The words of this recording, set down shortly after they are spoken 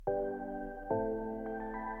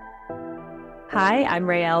Hi, I'm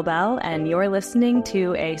Raelle Bell, and you're listening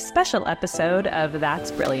to a special episode of That's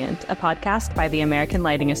Brilliant, a podcast by the American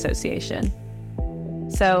Lighting Association.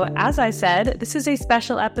 So, as I said, this is a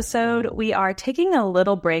special episode. We are taking a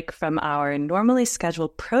little break from our normally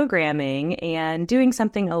scheduled programming and doing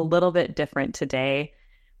something a little bit different today.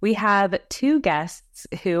 We have two guests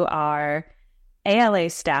who are ALA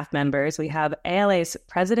staff members. We have ALA's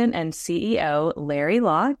President and CEO, Larry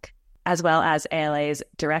Locke, as well as ALA's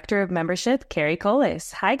Director of Membership, Carrie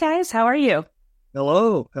Coles. Hi, guys. How are you?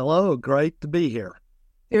 Hello. Great to be here.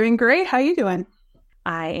 Doing great. How you doing?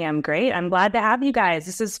 I am great. I'm glad to have you guys.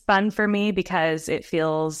 This is fun for me because it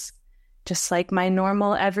feels just like my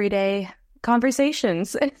normal everyday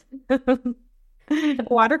conversations.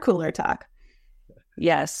 Water cooler talk.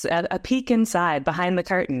 Yes, a peek inside behind the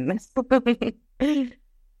curtain.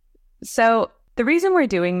 So the reason we're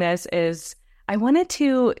doing this is I wanted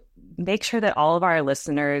to make sure that all of our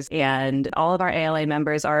listeners and all of our ALA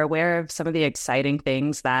members are aware of some of the exciting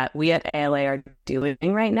things that we at ALA are doing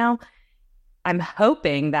right now. I'm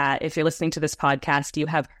hoping that if you're listening to this podcast, you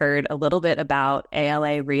have heard a little bit about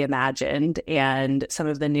ALA Reimagined and some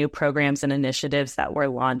of the new programs and initiatives that we're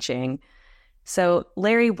launching. So,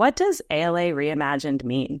 Larry, what does ALA Reimagined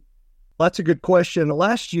mean? That's a good question.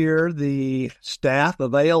 Last year, the staff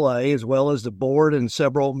of ALA, as well as the board and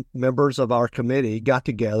several members of our committee, got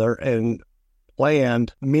together and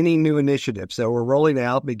planned many new initiatives that we're rolling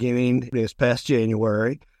out beginning this past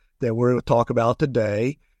January that we're going to talk about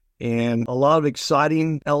today. And a lot of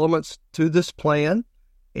exciting elements to this plan.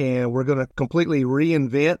 And we're going to completely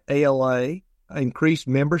reinvent ALA, increase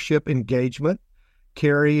membership engagement.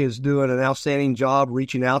 Carrie is doing an outstanding job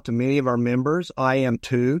reaching out to many of our members. I am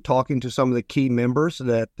too, talking to some of the key members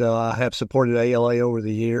that have supported ALA over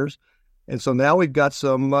the years. And so now we've got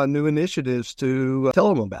some new initiatives to tell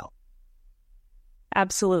them about.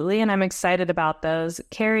 Absolutely, and I'm excited about those.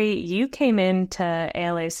 Carrie, you came into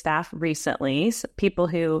ALA staff recently. So people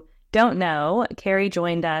who don't know, Carrie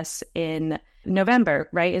joined us in November,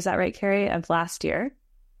 right? Is that right, Carrie, of last year?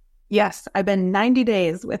 Yes, I've been 90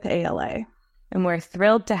 days with ALA. And we're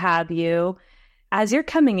thrilled to have you. As you're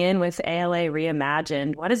coming in with ALA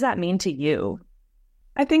Reimagined, what does that mean to you?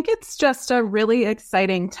 I think it's just a really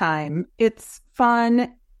exciting time. It's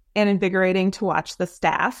fun and invigorating to watch the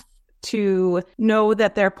staff, to know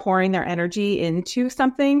that they're pouring their energy into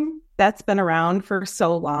something that's been around for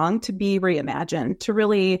so long, to be reimagined, to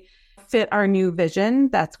really fit our new vision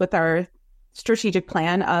that's with our strategic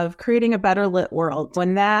plan of creating a better lit world.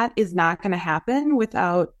 When that is not going to happen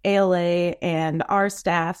without ALA and our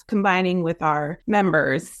staff combining with our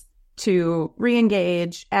members to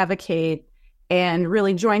re-engage, advocate, and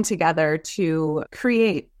really join together to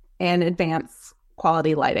create and advance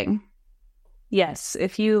quality lighting. Yes,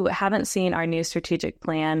 if you haven't seen our new strategic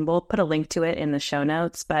plan, we'll put a link to it in the show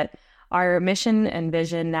notes. But our mission and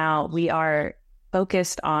vision now, we are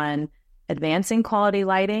focused on advancing quality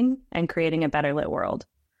lighting and creating a better lit world.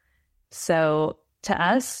 So to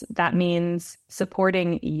us, that means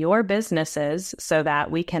supporting your businesses so that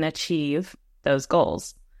we can achieve those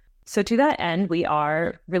goals. So to that end, we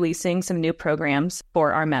are releasing some new programs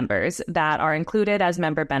for our members that are included as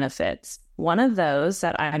member benefits. One of those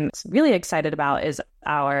that I'm really excited about is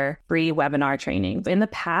our free webinar training. In the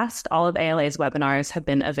past, all of ALA's webinars have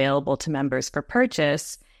been available to members for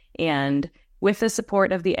purchase, and with the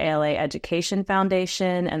support of the ALA Education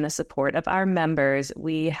Foundation and the support of our members,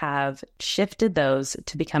 we have shifted those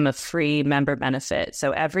to become a free member benefit.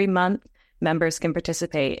 So every month, members can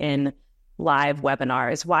participate in live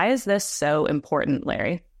webinars. Why is this so important,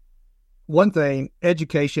 Larry? One thing,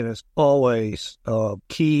 education is always a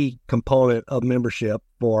key component of membership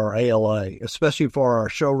for ALA, especially for our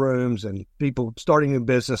showrooms and people starting new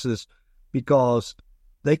businesses, because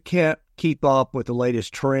they can't keep up with the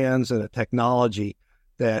latest trends and the technology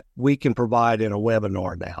that we can provide in a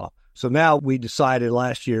webinar now. So now we decided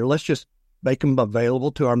last year, let's just make them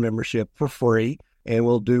available to our membership for free, and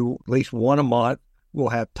we'll do at least one a month. We'll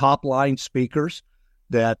have top-line speakers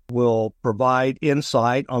that will provide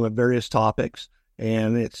insight on the various topics,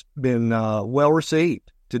 and it's been well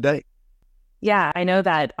received to date. Yeah, I know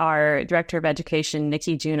that our Director of Education,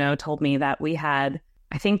 Nikki Juneau, told me that we had,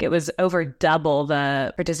 I think it was over double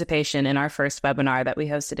the participation in our first webinar that we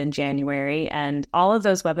hosted in January. And all of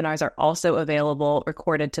those webinars are also available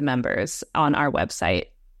recorded to members on our website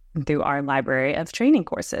through our library of training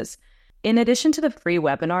courses. In addition to the free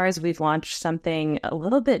webinars, we've launched something a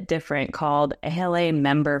little bit different called ALA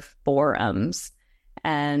Member Forums.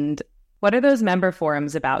 And what are those member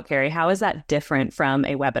forums about, Carrie? How is that different from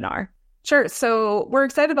a webinar? Sure. So we're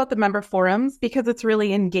excited about the member forums because it's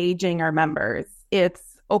really engaging our members. It's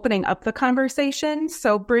opening up the conversation.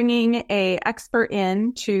 So bringing a expert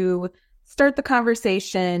in to start the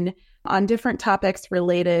conversation on different topics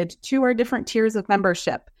related to our different tiers of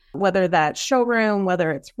membership, whether that's showroom,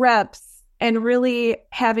 whether it's reps, and really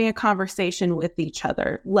having a conversation with each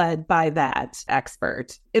other led by that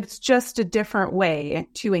expert. It's just a different way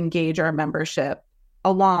to engage our membership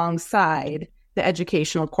alongside the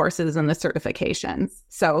educational courses and the certifications.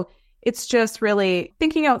 So it's just really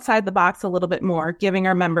thinking outside the box a little bit more, giving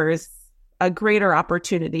our members a greater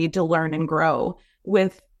opportunity to learn and grow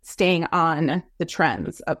with staying on the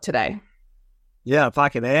trends of today. Yeah, if I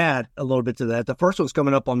can add a little bit to that, the first one's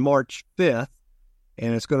coming up on March 5th,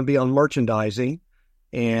 and it's going to be on merchandising.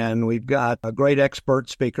 And we've got a great expert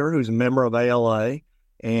speaker who's a member of ALA.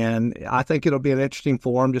 And I think it'll be an interesting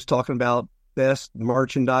forum just talking about best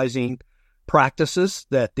merchandising practices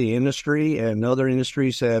that the industry and other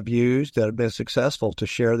industries have used that have been successful to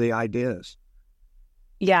share the ideas.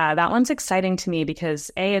 Yeah, that one's exciting to me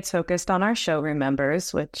because it's focused on our showroom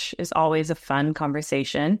members, which is always a fun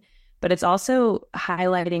conversation, but it's also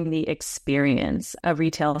highlighting the experience of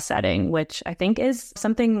retail setting, which I think is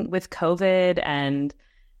something with COVID and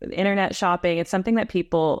internet shopping. It's something that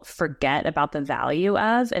people forget about the value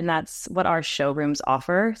of, and that's what our showrooms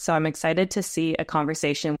offer. So I'm excited to see a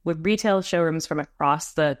conversation with retail showrooms from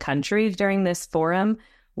across the country during this forum,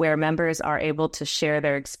 where members are able to share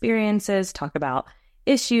their experiences, talk about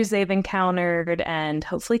issues they've encountered, and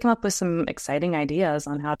hopefully come up with some exciting ideas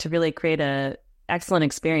on how to really create an excellent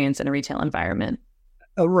experience in a retail environment.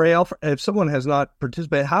 Ralph, if someone has not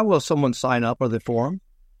participated, how will someone sign up for the forum?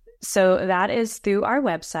 So that is through our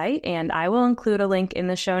website, and I will include a link in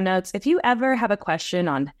the show notes. If you ever have a question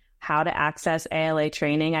on how to access ALA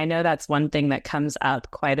training, I know that's one thing that comes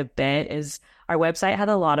up quite a bit, is our website has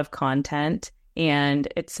a lot of content, and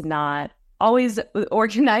it's not always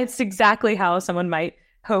organized exactly how someone might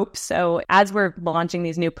hope. So as we're launching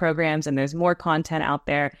these new programs and there's more content out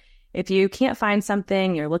there, if you can't find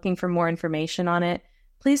something, you're looking for more information on it,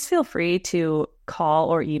 please feel free to call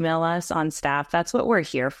or email us on staff. That's what we're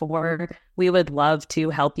here for. We would love to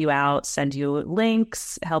help you out, send you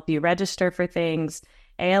links, help you register for things.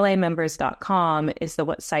 ALAmembers.com is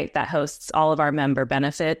the site that hosts all of our member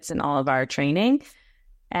benefits and all of our training.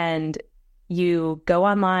 And you go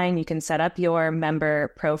online, you can set up your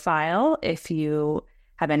member profile. If you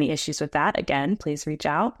have any issues with that, again, please reach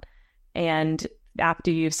out. And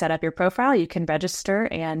after you've set up your profile, you can register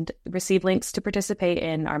and receive links to participate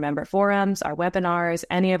in our member forums, our webinars,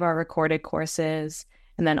 any of our recorded courses,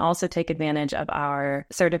 and then also take advantage of our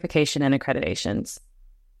certification and accreditations.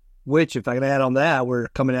 Which, if I can add on that, we're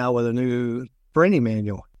coming out with a new training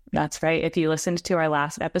manual. That's right. If you listened to our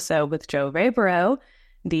last episode with Joe Rayborough,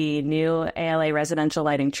 the new ALA Residential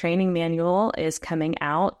Lighting Training Manual is coming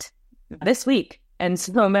out this week. And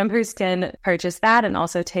so members can purchase that and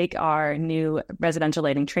also take our new residential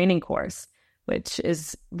lighting training course, which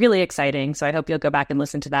is really exciting. So I hope you'll go back and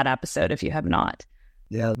listen to that episode if you have not.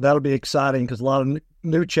 Yeah, that'll be exciting because a lot of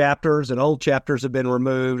new chapters and old chapters have been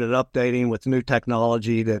removed and updating with new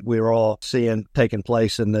technology that we're all seeing taking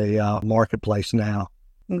place in the marketplace now.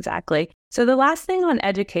 Exactly. So the last thing on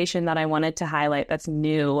education that I wanted to highlight that's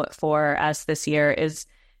new for us this year is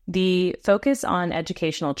the focus on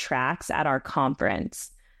educational tracks at our conference.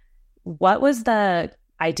 What was the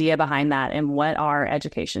idea behind that, and what are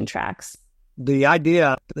education tracks? The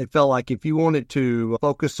idea, they felt like if you wanted to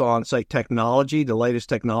focus on, say, technology, the latest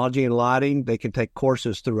technology in lighting, they can take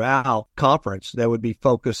courses throughout conference that would be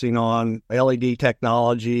focusing on LED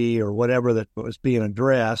technology or whatever that was being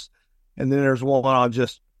addressed. And then there's one on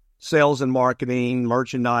just sales and marketing,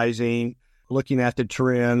 merchandising, looking at the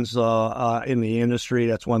trends in the industry.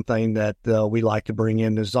 That's one thing that we like to bring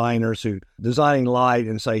in designers who designing light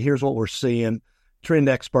and say, here's what we're seeing. Trend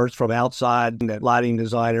experts from outside that lighting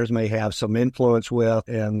designers may have some influence with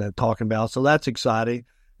and talking about. So that's exciting.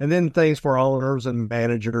 And then things for owners and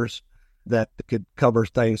managers that could cover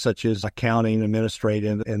things such as accounting,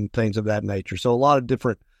 administrative, and things of that nature. So a lot of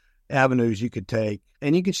different avenues you could take.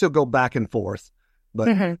 And you can still go back and forth, but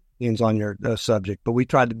depends on your subject. But we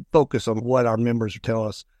tried to focus on what our members are telling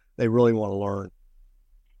us they really want to learn.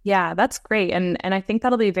 Yeah, that's great. And I think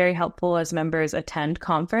that'll be very helpful as members attend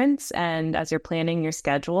conference and as you're planning your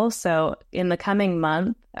schedule. So in the coming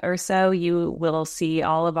month or so, you will see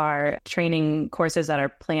all of our training courses that are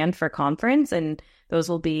planned for conference, and those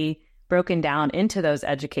will be broken down into those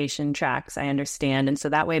education tracks, I understand. And so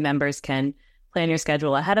that way members can plan your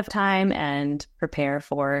schedule ahead of time and prepare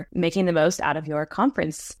for making the most out of your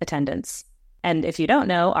conference attendance. And if you don't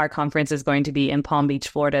know, our conference is going to be in Palm Beach,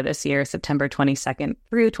 Florida this year, September 22nd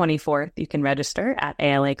through 24th. You can register at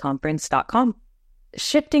alaconference.com.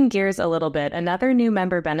 Shifting gears a little bit, another new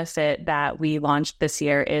member benefit that we launched this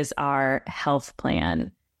year is our health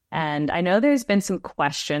plan. And I know there's been some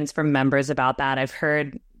questions from members about that. I've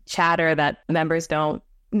heard chatter that members don't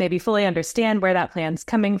maybe fully understand where that plan's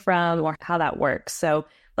coming from or how that works. So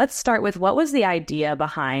let's start with, what was the idea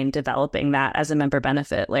behind developing that as a member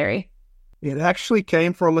benefit, Larry? It actually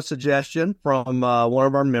came from a suggestion from one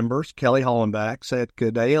of our members, Kelly Hollenbach, said,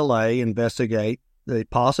 could ALA investigate the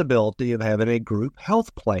possibility of having a group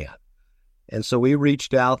health plan? And so we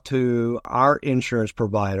reached out to our insurance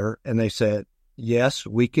provider, and they said, yes,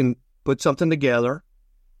 we can put something together.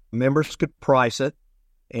 Members could price it,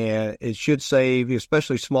 and it should save,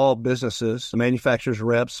 especially small businesses, manufacturers,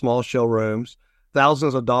 reps, small showrooms,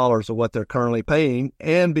 thousands of dollars of what they're currently paying,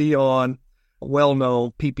 and be on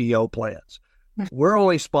well-known PPO plans. We're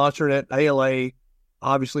only sponsoring it. ALA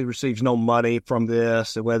obviously receives no money from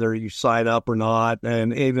this, whether you sign up or not,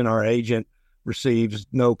 and even our agent receives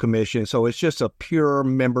no commission. So it's just a pure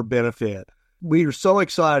member benefit. We are so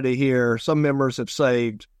excited to hear some members have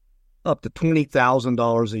saved up to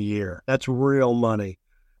 $20,000 a year. That's real money.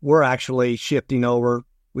 We're actually shifting over.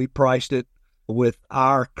 We priced it with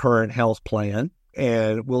our current health plan,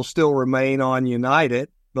 and we'll still remain on United,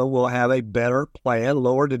 but we'll have a better plan,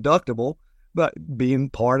 lower deductible, but being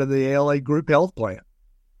part of the ALA group health plan.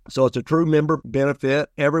 So it's a true member benefit.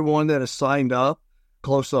 Everyone that has signed up,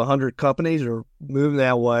 close to 100 companies are moving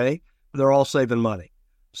that way. They're all saving money.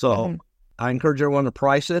 So I encourage everyone to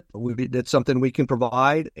price it. It's something we can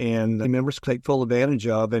provide, and the members can take full advantage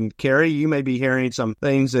of. And Carrie, you may be hearing some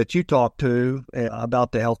things that you talked to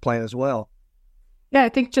about the health plan as well. Yeah, I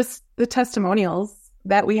think just the testimonials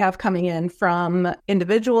that we have coming in from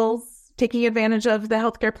individuals taking advantage of the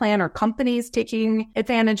healthcare plan or companies taking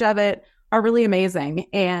advantage of it are really amazing.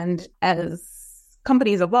 And as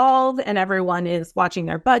companies evolve and everyone is watching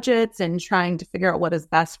their budgets and trying to figure out what is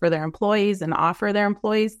best for their employees and offer their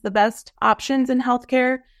employees the best options in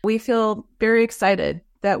healthcare, we feel very excited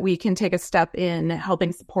that we can take a step in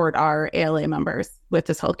helping support our ALA members with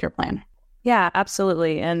this healthcare plan. Yeah,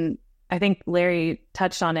 absolutely. And I think Larry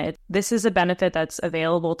touched on it. This is a benefit that's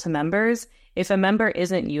available to members. If a member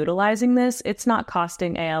isn't utilizing this, it's not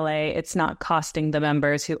costing ALA. It's not costing the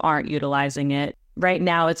members who aren't utilizing it. Right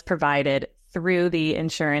now, it's provided through the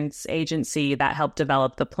insurance agency that helped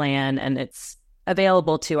develop the plan, and it's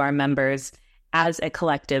available to our members as a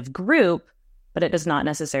collective group, but it does not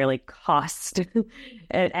necessarily cost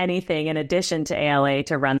anything in addition to ALA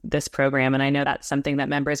to run this program. And I know that's something that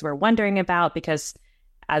members were wondering about because,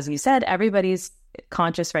 as you said, everybody's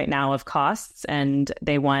conscious right now of costs, and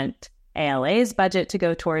they want ALA's budget to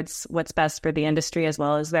go towards what's best for the industry as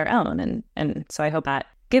well as their own. And so I hope that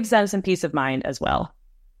gives them some peace of mind as well.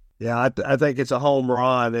 Yeah, I think it's a home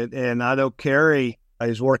run. And I know Carrie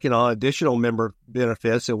is working on additional member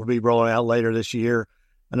benefits that will be rolling out later this year.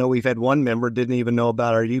 I know we've had one member didn't even know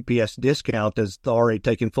about our UPS discount that's already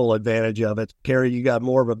taken full advantage of it. Carrie, you got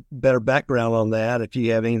more of a better background on that if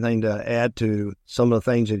you have anything to add to some of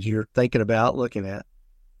the things that you're thinking about looking at.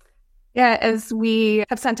 Yeah, as we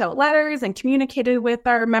have sent out letters and communicated with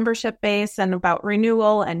our membership base and about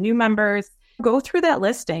renewal and new members, go through that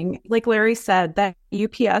listing. Like Larry said, that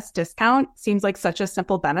UPS discount seems like such a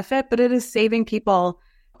simple benefit, but it is saving people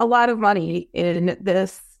a lot of money in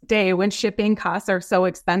this day when shipping costs are so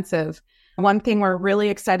expensive. One thing we're really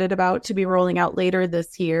excited about to be rolling out later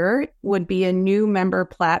this year would be a new member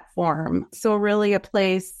platform. So really a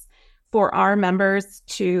place for our members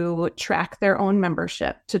to track their own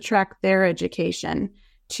membership, to track their education,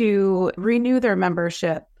 to renew their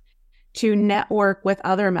membership, to network with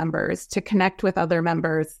other members, to connect with other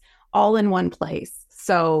members, all in one place.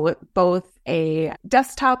 So both a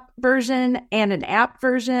desktop version and an app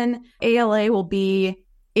version, ALA will be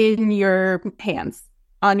in your hands,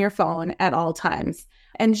 on your phone at all times.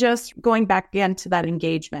 And just going back again to that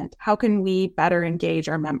engagement, how can we better engage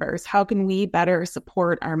our members? How can we better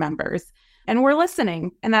support our members? And we're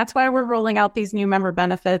listening. And that's why we're rolling out these new member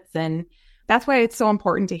benefits. And that's why it's so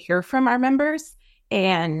important to hear from our members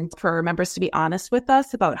and for our members to be honest with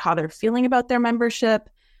us about how they're feeling about their membership,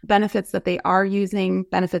 benefits that they are using,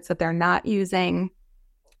 benefits that they're not using,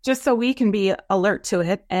 just so we can be alert to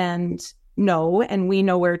it and we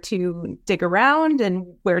know where to dig around and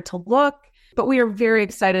where to look. But we are very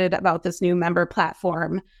excited about this new member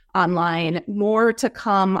platform online. More to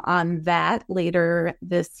come on that later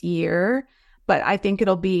this year. But I think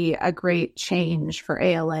it'll be a great change for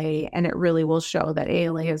ALA, and it really will show that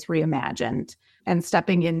ALA is reimagined and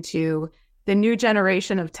stepping into the new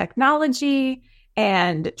generation of technology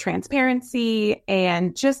and transparency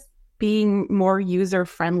and just being more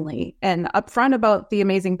user-friendly and upfront about the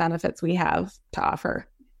amazing benefits we have to offer.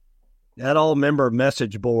 That all member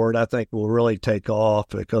message board, I think, will really take off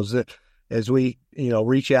because as we,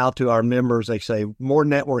 reach out to our members, they say more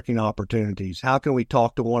networking opportunities. How can we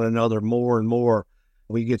talk to one another more and more?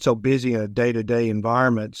 We get so busy in a day-to-day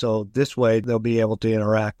environment. So this way they'll be able to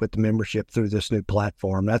interact with the membership through this new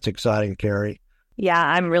platform. That's exciting, Carrie. Yeah,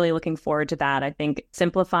 I'm really looking forward to that. I think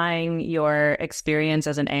simplifying your experience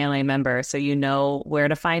as an ALA member so you know where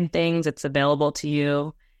to find things, it's available to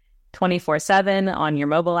you 24/7 on your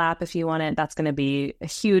mobile app if you want it. That's going to be a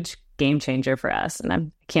huge game changer for us, and I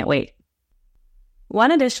can't wait.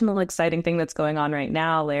 One additional exciting thing that's going on right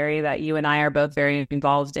now, Larry, that you and I are both very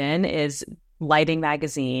involved in is Lighting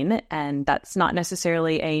Magazine. And that's not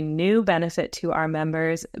necessarily a new benefit to our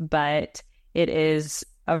members, but it is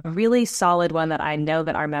a really solid one that I know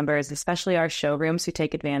that our members, especially our showrooms who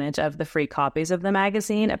take advantage of the free copies of the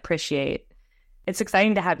magazine, appreciate. It's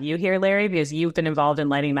exciting to have you here, Larry, because you've been involved in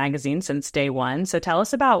Lighting Magazine since day one. So tell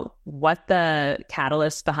us about what the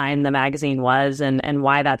catalyst behind the magazine was and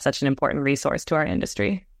why that's such an important resource to our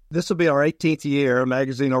industry. This will be our 18th year. The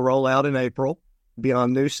magazine will roll out in April, be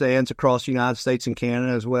on newsstands across the United States and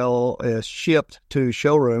Canada, as well as shipped to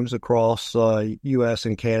showrooms across U.S.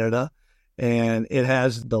 and Canada. And it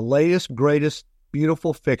has the latest, greatest,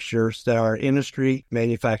 beautiful fixtures that our industry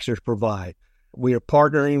manufacturers provide. We are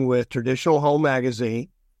partnering with Traditional Home Magazine,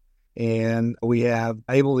 and we have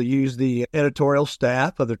able to use the editorial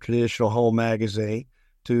staff of the Traditional Home Magazine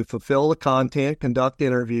to fulfill the content, conduct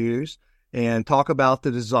interviews, and talk about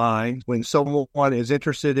the design. When someone is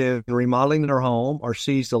interested in remodeling their home or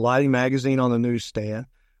sees the Lighting Magazine on the newsstand,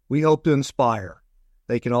 we hope to inspire.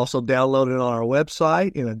 They can also download it on our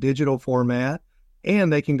website in a digital format,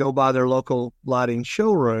 and they can go by their local lighting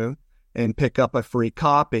showroom and pick up a free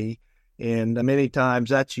copy. And many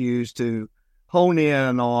times that's used to hone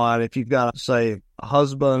in on if you've got, say, a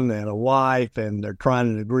husband and a wife and they're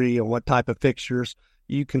trying to agree on what type of fixtures,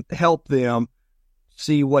 you can help them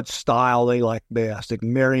see what style they like best. They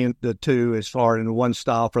can marry the two as far into one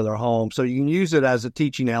style for their home. So you can use it as a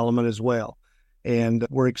teaching element as well. And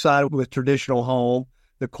we're excited with Traditional Home,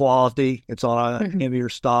 the quality. It's on a heavier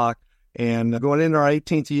stock and going into our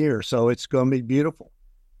 18th year. So it's going to be beautiful.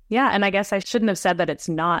 Yeah, and I guess I shouldn't have said that it's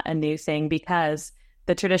not a new thing because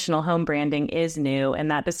the Traditional Home branding is new,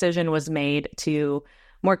 and that decision was made to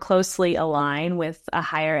more closely align with a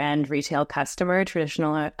higher end retail customer.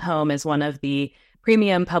 Traditional Home is one of the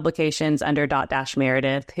premium publications under Dotdash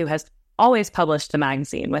Meredith, who has always published the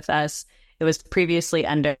magazine with us. It was previously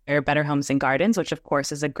under Better Homes and Gardens, which of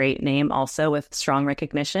course is a great name also with strong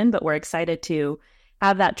recognition, but we're excited to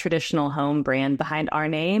have that Traditional Home brand behind our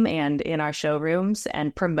name and in our showrooms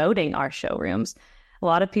and promoting our showrooms. A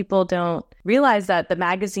lot of people don't realize that the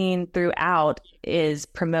magazine throughout is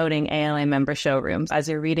promoting ALA member showrooms. As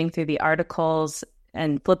you're reading through the articles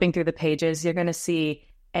and flipping through the pages, you're going to see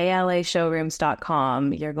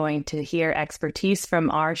alashowrooms.com. You're going to hear expertise from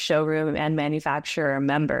our showroom and manufacturer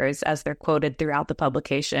members as they're quoted throughout the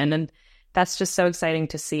publication. And that's just so exciting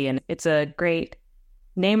to see. And it's a great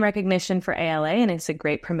name recognition for ALA, and it's a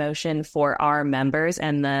great promotion for our members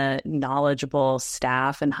and the knowledgeable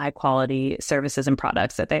staff and high quality services and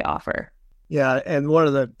products that they offer. Yeah, and one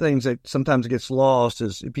of the things that sometimes gets lost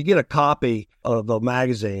is if you get a copy of the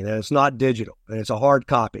magazine and it's not digital and it's a hard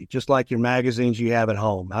copy, just like your magazines you have at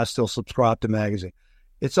home. I still subscribe to magazine.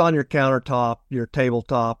 It's on your countertop, your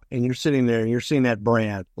tabletop, and you're sitting there and you're seeing that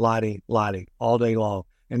brand, lighting, all day long.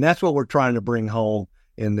 And that's what we're trying to bring home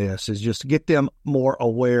in this, is just to get them more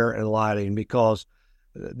aware in lighting, because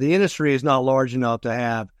the industry is not large enough to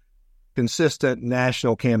have consistent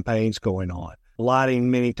national campaigns going on.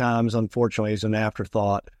 Lighting many times, unfortunately, is an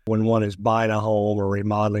afterthought when one is buying a home or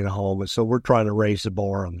remodeling a home. And so we're trying to raise the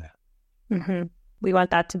bar on that. Mm-hmm. We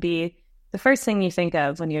want that to be the first thing you think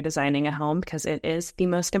of when you're designing a home, because it is the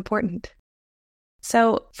most important.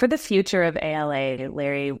 So for the future of ALA,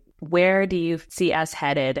 Larry, where do you see us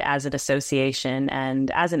headed as an association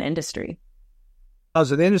and as an industry?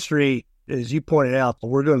 As an industry, as you pointed out,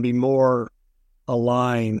 we're going to be more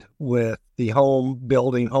aligned with the home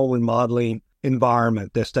building, home remodeling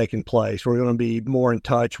environment that's taking place. We're going to be more in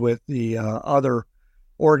touch with the other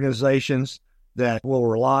organizations that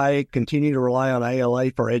will continue to rely on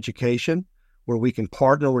ALA for education, where we can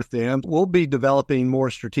partner with them. We'll be developing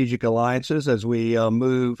more strategic alliances as we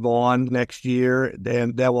move on next year,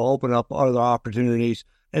 and that will open up other opportunities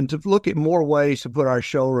and to look at more ways to put our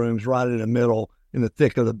showrooms right in the middle, in the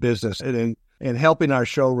thick of the business, and helping our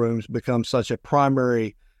showrooms become such a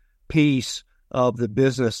primary piece of the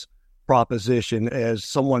business proposition as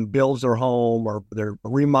someone builds their home or they're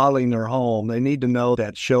remodeling their home. They need to know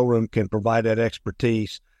that showroom can provide that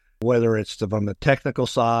expertise, whether it's from the technical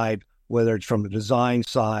side, whether it's from the design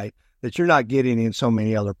side, that you're not getting in so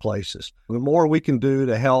many other places. The more we can do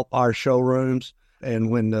to help our showrooms,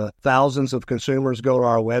 and when the thousands of consumers go to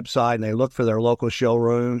our website and they look for their local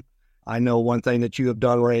showroom, I know one thing that you have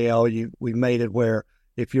done, Rael, we made it where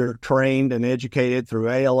if you're trained and educated through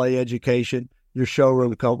ALA education, your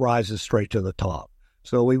showroom rises straight to the top.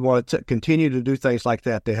 So we want to continue to do things like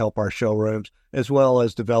that to help our showrooms, as well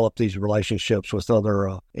as develop these relationships with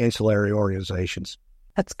other ancillary organizations.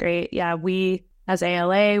 That's great. Yeah, we as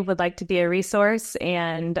ALA would like to be a resource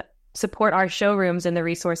and support our showrooms in the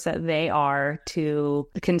resource that they are to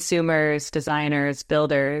the consumers, designers,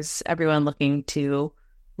 builders, everyone looking to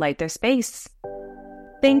light their space.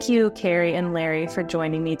 Thank you, Carrie and Larry, for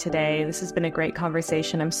joining me today. This has been a great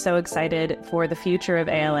conversation. I'm so excited for the future of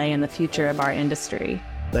ALA and the future of our industry.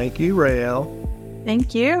 Thank you, Rael.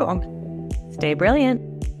 Thank you. Stay brilliant.